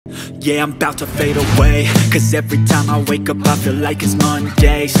Yeah, I'm about to fade away, cause every time I wake up I feel like it's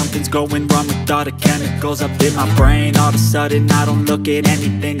Monday. Something's going wrong with all the chemicals up in my brain. All of a sudden I don't look at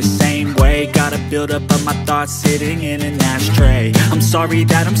anything the same way. Gotta build up of my thoughts sitting in an ashtray. I'm sorry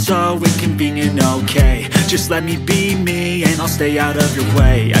that I'm so inconvenient, okay. Just let me be me and I'll stay out of your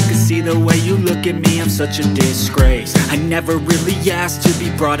way. I can see the way you look at me, I'm such a disgrace. I never really asked to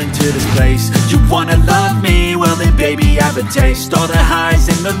be brought into this place. You wanna love me? Well then baby I have a taste. All the highs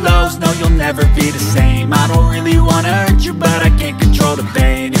and the lows, no you'll never be the same. I don't really wanna hurt you but I can't control the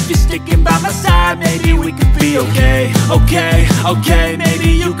pain. If you're sticking by my side maybe we could be okay. Okay, maybe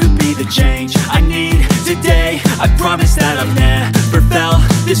you could be the change I need today. I promise that I've never felt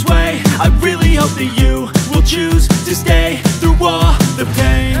this way. I really hope that you will choose to stay.